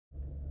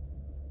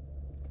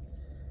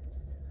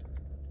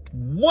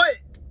What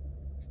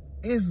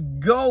is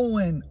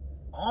going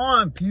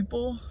on,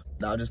 people?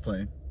 Nah, I'm just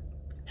playing.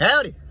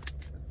 Howdy.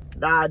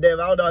 Nah, damn,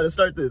 I don't know how to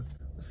start this.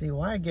 See,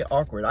 why I get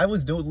awkward? I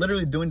was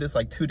literally doing this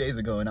like 2 days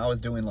ago, and I was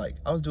doing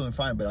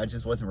fine, but I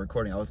just wasn't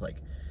recording. I was like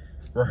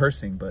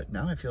rehearsing, but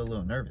now I feel a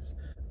little nervous.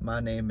 My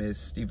name is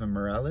Steven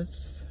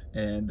Morales,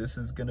 and this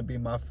is gonna be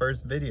my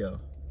first video.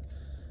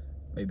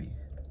 Maybe.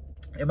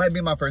 It might be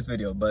my first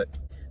video, but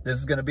this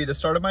is gonna be the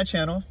start of my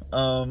channel.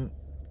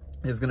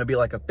 It's gonna be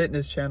like a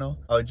fitness channel.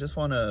 I just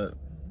wanna,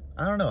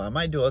 I don't know, I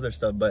might do other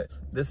stuff, but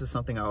this is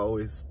something I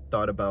always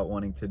thought about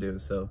wanting to do.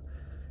 So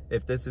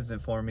if this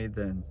isn't for me,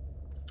 then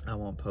I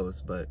won't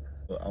post. But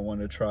I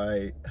want to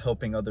try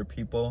helping other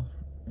people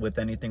with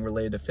anything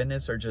related to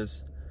fitness, or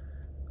just,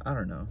 I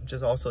don't know,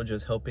 just also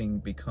just helping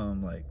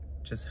become like,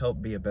 just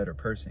help be a better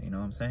person, you know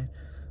what I'm saying?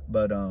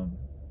 But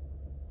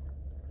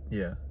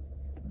yeah,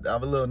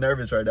 I'm a little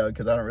nervous right now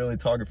because I don't really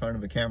talk in front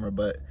of a camera,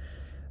 but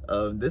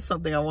this is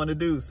something I want to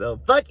do, so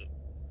fuck it,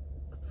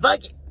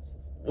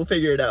 we'll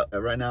figure it out.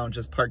 Right now I'm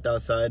just parked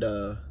outside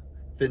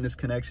Fitness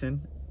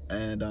Connection,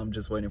 and I'm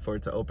just waiting for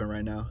it to open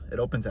right now. It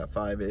opens at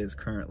 5. It is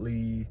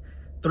currently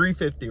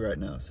 3:50 right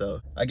now, so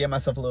I gave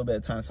myself a little bit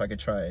of time so I could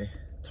try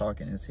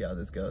talking and see how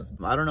this goes.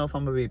 I don't know if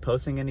I'm gonna be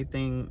posting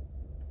anything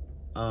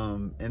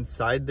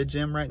inside the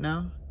gym right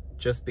now,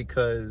 just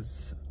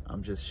because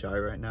I'm just shy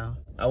right now.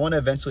 I want to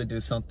eventually do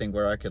something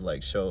where I could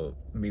like show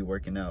me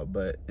working out,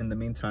 but in the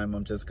meantime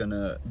I'm just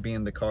gonna be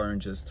in the car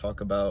and just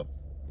talk about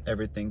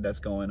everything that's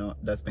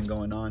been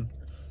going on,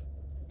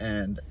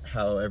 and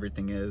how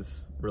everything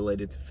is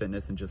related to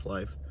fitness and just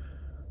life.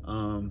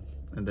 And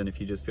then if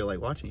you just feel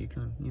like watching, you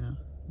can, you know,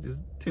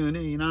 just tune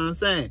in, you know what I'm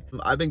saying?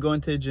 I've been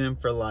going to the gym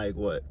for like,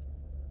 what,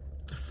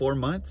 4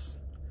 months?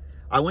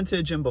 I went to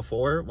the gym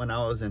before when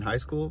I was in high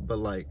school, but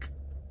like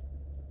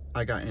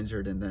I got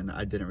injured, and then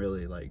I didn't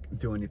really like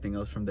do anything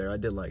else from there. I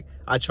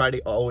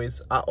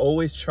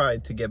always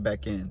tried to get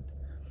back in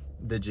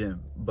the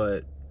gym,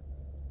 but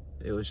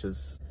it was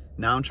just,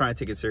 now I'm trying to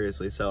take it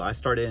seriously. So I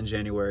started in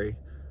January,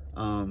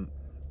 and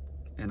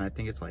I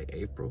think it's like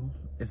April.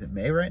 Is it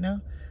May right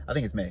now? I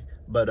think it's May,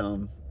 but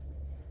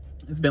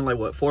it's been like,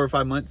 what, 4 or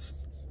 5 months,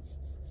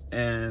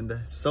 and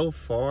so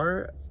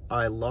far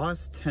I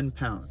lost 10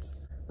 pounds.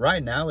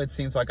 Right now it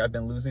seems like I've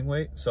been losing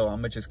weight, so I'm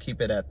gonna just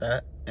keep it at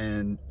that,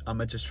 and I'm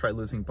gonna just try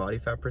losing body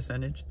fat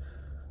percentage,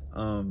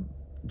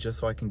 just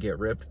so I can get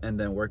ripped and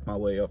then work my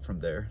way up from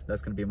there.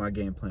 That's gonna be my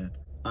game plan.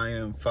 I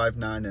am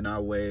 5'9", and I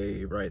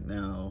weigh right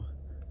now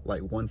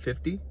like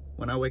 150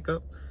 when I wake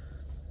up,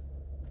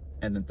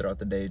 and then throughout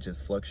the day it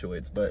just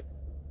fluctuates. But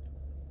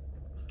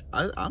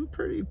I'm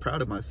pretty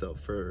proud of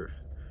myself for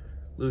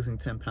losing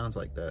 10 pounds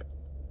like that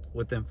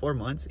within 4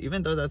 months,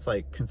 even though that's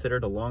like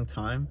considered a long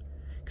time.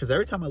 Because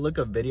every time I look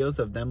up videos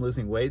of them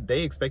losing weight,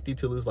 they expect you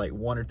to lose like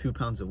 1 or 2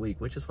 pounds a week,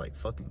 which is like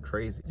fucking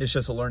crazy. It's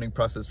just a learning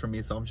process for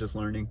me, so I'm just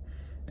learning,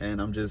 and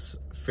I'm just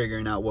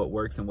figuring out what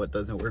works and what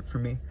doesn't work for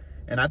me.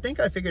 And I think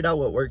I figured out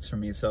what works for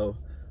me, so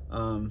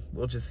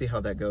we'll just see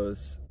how that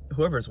goes.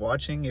 Whoever's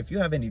watching, if you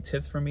have any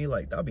tips for me,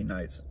 like, that'd be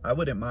nice. I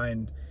wouldn't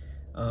mind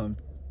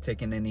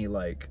taking any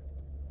like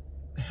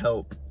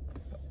help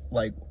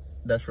like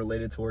that's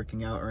related to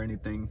working out or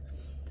anything,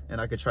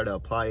 and I could try to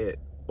apply it.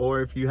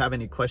 Or if you have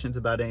any questions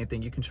about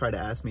anything, you can try to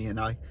ask me, and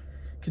I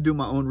could do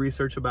my own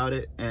research about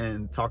it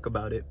and talk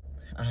about it.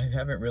 I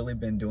haven't really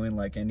been doing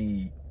like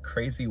any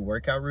crazy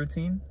workout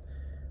routine.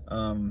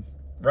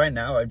 Right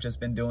now I've just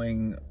been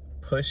doing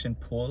push and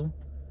pull,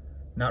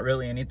 not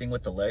really anything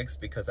with the legs,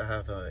 because I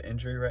have an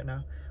injury right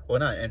now. Well,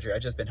 not an injury,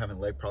 I've just been having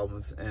leg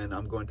problems, and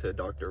I'm going to a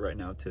doctor right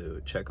now to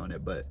check on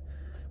it. But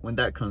when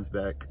that comes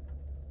back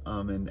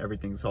and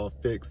everything's all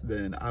fixed,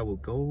 then I will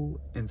go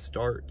and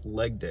start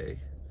leg day.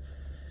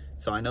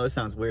 So I know it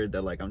sounds weird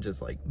that like I'm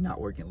just like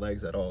not working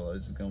legs at all.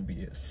 It's just gonna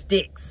be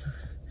sticks,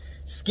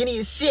 skinny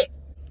as shit.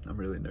 I'm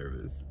really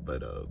nervous,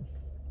 but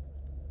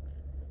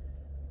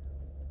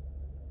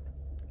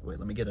wait,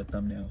 let me get a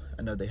thumbnail.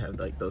 I know they have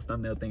like those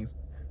thumbnail things.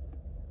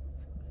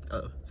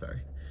 Oh,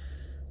 sorry.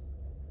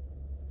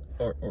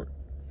 Or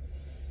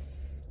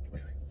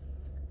wait.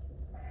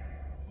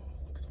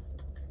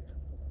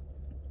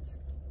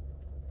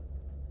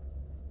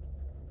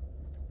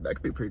 That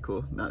could be pretty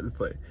cool. Not just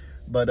play,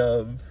 but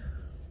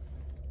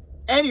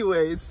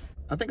anyways,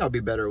 I think I'll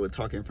be better with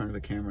talking in front of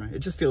a camera. It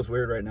just feels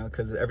weird right now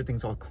because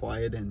everything's all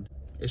quiet and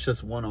it's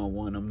just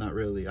one-on-one.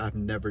 I've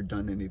never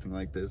done anything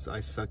like this. I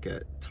suck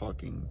at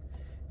talking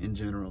in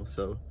general.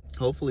 So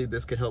hopefully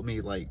this could help me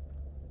like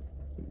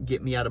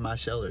get me out of my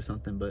shell or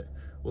something, but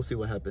we'll see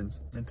what happens.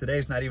 And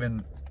today's not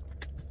even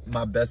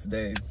my best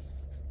day.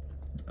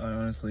 I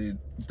honestly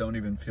don't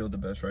even feel the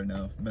best right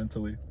now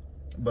mentally,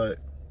 but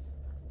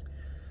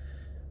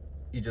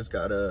you just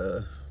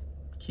gotta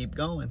keep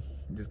going.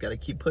 You just gotta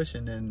keep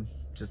pushing and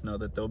just know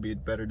that there'll be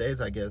better days,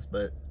 I guess.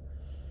 But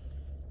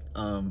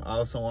I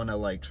also want to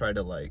like try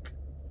to like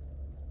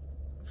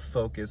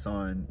focus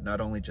on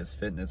not only just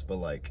fitness, but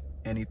like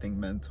anything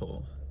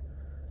mental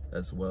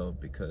as well,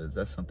 because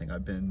that's something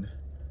I've been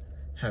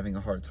having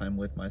a hard time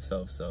with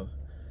myself. So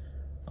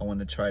I want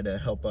to try to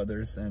help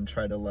others and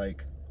try to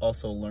like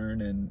also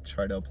learn and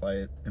try to apply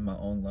it in my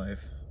own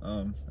life.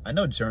 I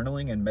know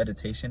journaling and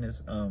meditation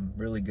is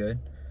really good.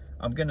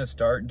 I'm gonna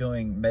start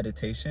doing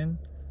meditation,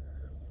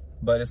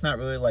 but it's not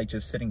really like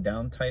just sitting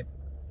down type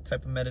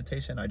of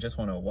meditation. I just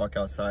want to walk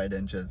outside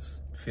and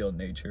just feel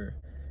nature.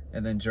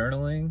 And then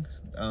journaling,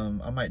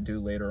 I might do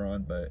later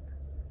on, but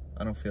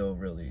I don't feel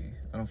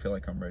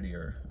like I'm ready,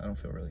 or I don't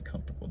feel really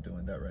comfortable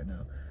doing that right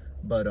now.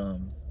 But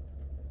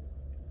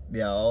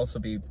yeah, I'll also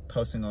be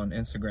posting on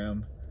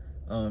Instagram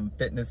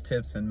fitness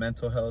tips and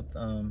mental health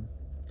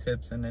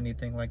tips and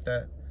anything like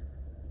that.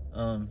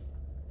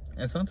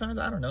 And sometimes,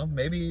 I don't know,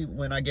 maybe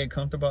when I get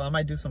comfortable, I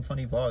might do some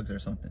funny vlogs or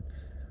something,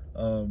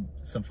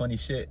 some funny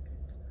shit.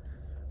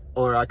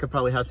 Or I could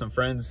probably have some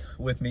friends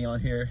with me on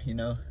here, you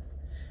know,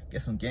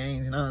 get some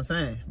gains, you know what I'm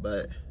saying?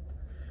 But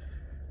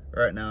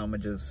right now, I'm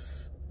gonna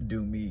just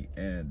do me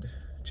and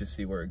just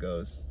see where it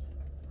goes.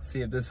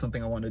 See if this is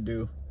something I want to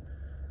do,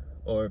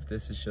 or if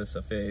this is just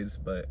a phase.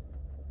 But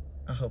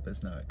I hope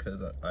it's not,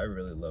 because I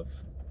really love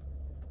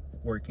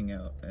working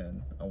out,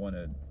 and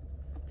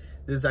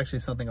this is actually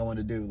something I want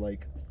to do.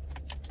 Like,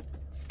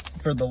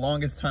 for the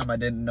longest time, I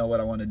didn't know what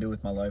I want to do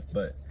with my life,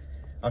 but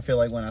I feel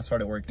like when I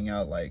started working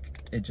out,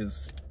 like, it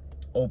just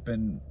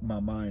opened my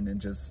mind, and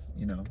just,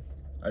 you know,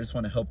 I just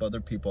want to help other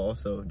people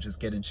also just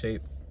get in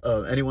shape.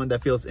 Anyone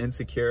that feels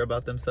insecure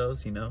about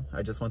themselves, you know,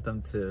 I just want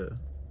to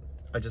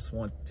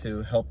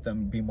help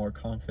them be more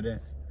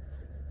confident,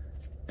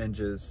 and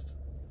just,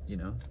 you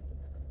know,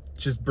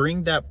 just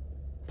bring that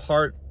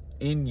part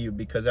in you,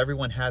 because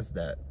everyone has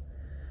that,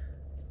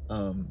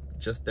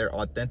 just their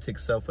authentic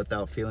self,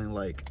 without feeling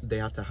like they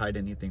have to hide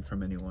anything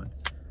from anyone.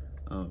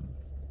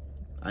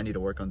 I need to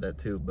work on that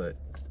too, but,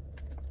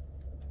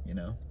 you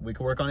know, we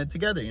can work on it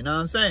together, you know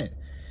what I'm saying?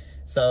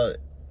 So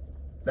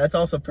that's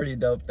also pretty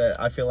dope, that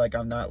I feel like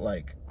I'm not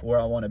like where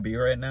I want to be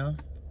right now.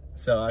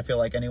 So I feel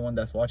like anyone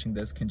that's watching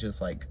this can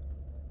just like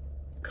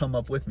come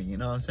up with me, you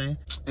know what I'm saying?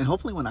 And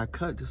hopefully when I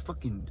cut this,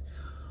 fucking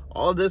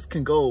all this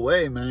can go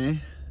away,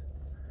 man.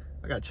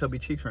 I got chubby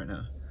cheeks right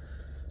now.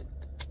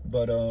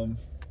 But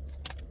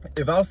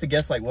if I was to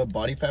guess like what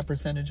body fat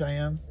percentage I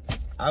am,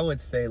 I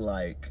would say,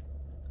 like,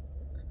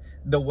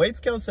 the weight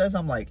scale says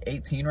I'm like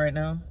 18 right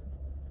now,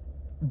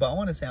 but I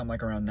want to say I'm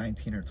like around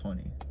 19 or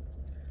 20.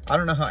 I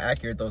don't know how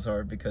accurate those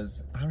are,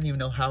 because I don't even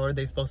know how are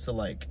they supposed to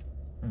like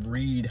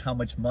read how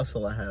much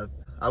muscle I have.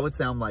 I would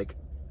say I'm like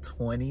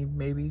 20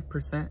 maybe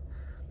 %,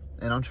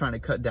 and I'm trying to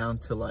cut down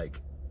to, like,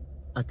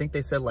 I think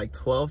they said like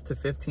 12 to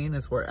 15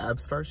 is where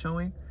abs start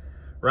showing.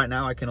 Right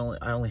now I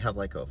only have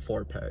like a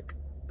 4-pack.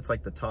 It's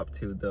like the top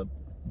two. The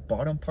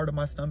bottom part of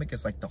my stomach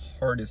is like the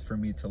hardest for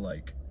me to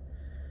like,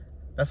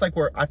 that's like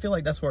where I feel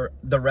like that's where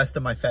the rest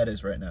of my fat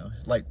is right now.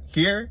 Like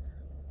here,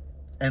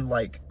 and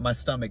like my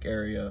stomach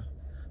area,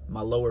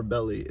 my lower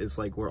belly is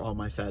like where all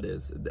my fat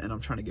is, and I'm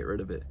trying to get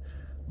rid of it.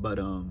 But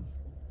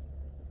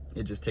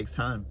it just takes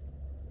time.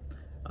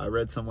 I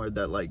read somewhere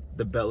that like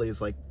the belly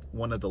is like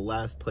one of the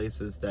last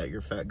places that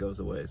your fat goes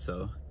away,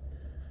 so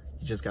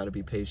you just got to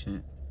be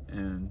patient,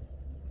 and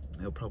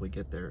it'll probably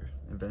get there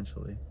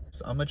eventually.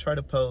 So I'm gonna try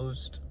to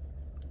post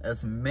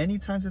as many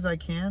times as I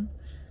can.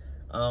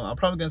 I'm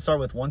probably gonna start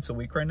with once a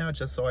week right now,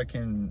 just so I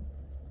can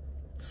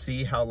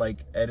see how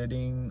like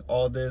editing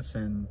all this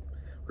and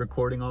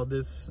recording all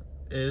this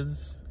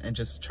is, and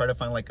just try to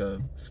find like a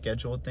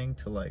scheduled thing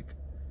to like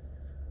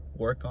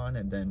work on,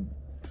 and then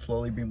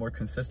slowly be more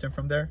consistent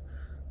from there.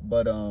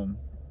 But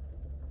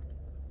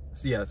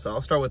so yeah, so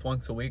I'll start with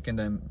once a week, and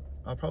then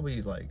I'll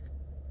probably like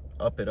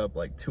up it up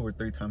like 2 or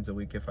 3 times a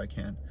week if I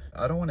can.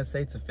 I don't want to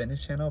say it's a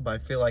fitness channel, but I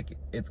feel like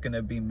it's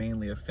gonna be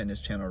mainly a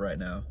fitness channel right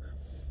now,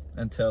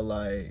 until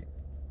I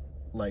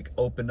like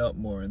open up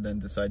more and then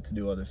decide to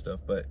do other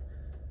stuff. But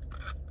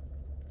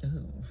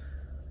ooh,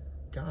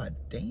 god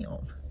damn,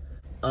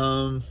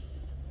 I'll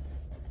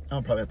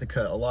probably have to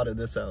cut a lot of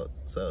this out,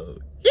 so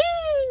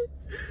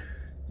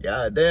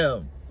god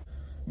damn,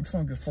 I'm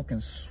trying to get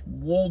fucking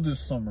swole this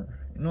summer,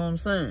 you know what I'm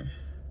saying?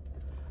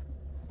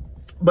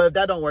 But if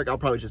that don't work, I'll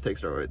probably just take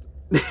steroids.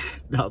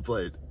 Not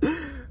played.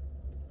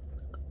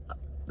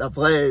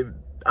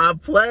 I'm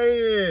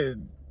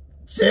playing.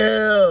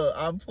 Chill.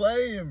 I'm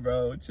playing,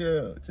 bro.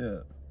 Chill.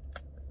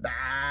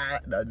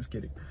 Nah, just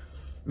kidding.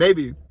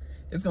 Maybe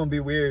it's gonna be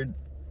weird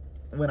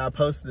when I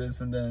post this,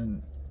 and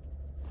then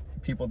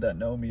people that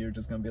know me are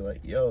just gonna be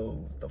like, yo,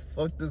 what the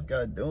fuck this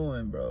guy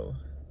doing, bro?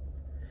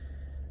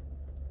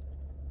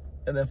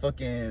 And then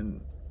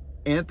fucking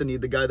Anthony,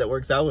 the guy that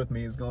works out with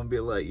me, is gonna be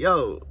like,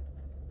 yo,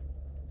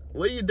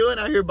 what are you doing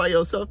out here by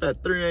yourself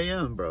at 3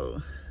 a.m., bro?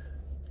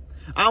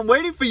 I'm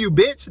waiting for you,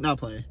 bitch. Not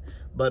playing.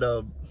 But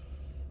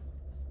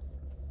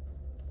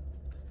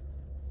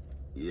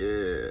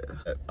yeah,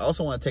 I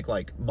also want to take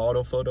like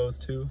model photos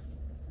too,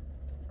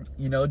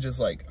 you know, just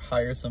like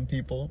hire some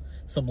people,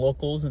 some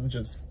locals, and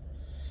just,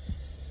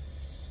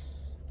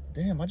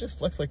 damn, I just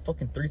flexed like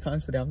fucking 3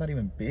 times today. I'm not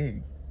even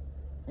big.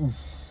 Oof.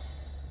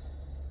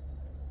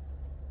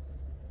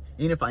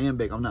 Even if I am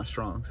big, I'm not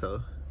strong,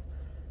 so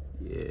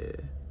yeah.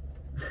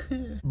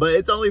 But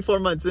it's only 4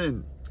 months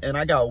in, and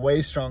I got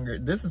way stronger.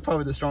 This is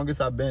probably the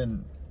strongest I've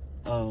been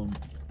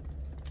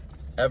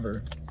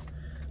ever.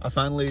 I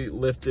finally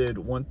lifted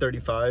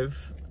 135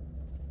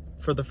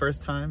 for the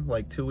first time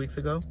like 2 weeks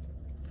ago.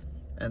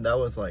 And that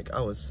was like,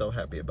 I was so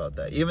happy about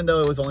that. Even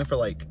though it was only for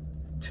like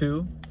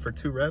two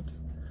reps,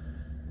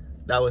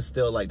 that was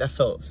still like, that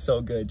felt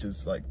so good.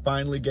 Just like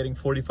finally getting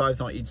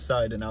 45s on each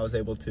side, and I was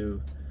able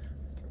to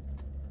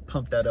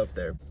pump that up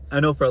there. I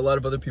know for a lot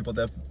of other people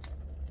that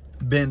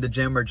have been in the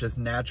gym are just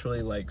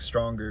naturally like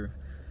stronger.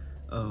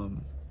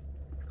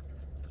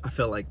 I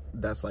feel like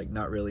that's like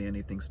not really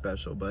anything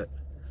special, but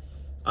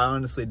I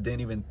honestly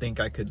didn't even think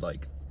I could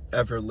like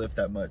ever lift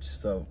that much.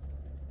 So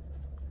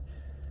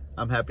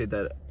I'm happy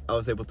that I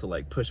was able to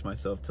like push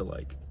myself to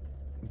like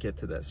get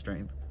to that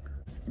strength.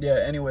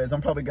 Yeah, anyways,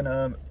 I'm probably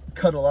gonna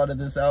cut a lot of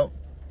this out.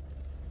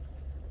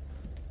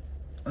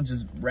 I'm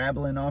just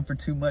rambling on for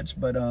too much,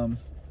 but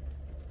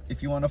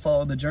if you want to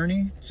follow the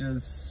journey,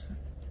 just,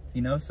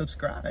 you know,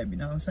 subscribe, you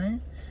know what I'm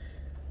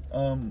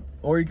saying?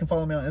 Or you can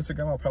follow me on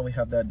Instagram. I'll probably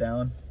have that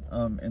down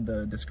in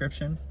the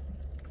description.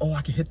 Oh,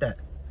 I can hit that.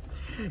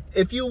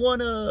 If you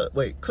want to,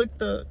 wait, click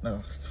the,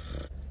 no.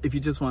 If you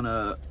just want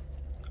to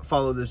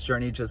follow this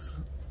journey, just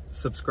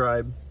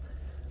subscribe.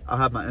 I'll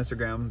have my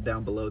Instagram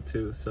down below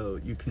too, so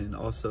you can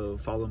also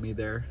follow me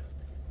there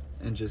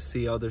and just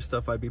see other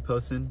stuff I be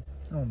posting.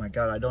 Oh my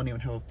God, I don't even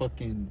have a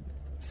fucking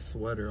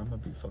sweater. I'm gonna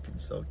be fucking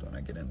soaked when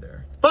I get in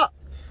there.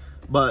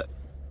 But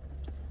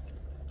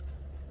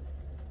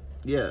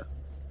yeah,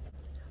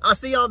 I'll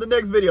see y'all in the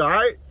next video. All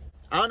right,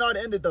 I don't know how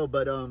to end it though,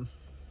 but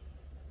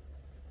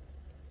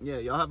yeah,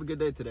 y'all have a good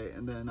day today,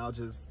 and then I'll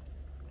just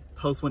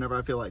post whenever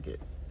I feel like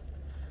it.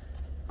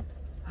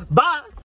 Bye.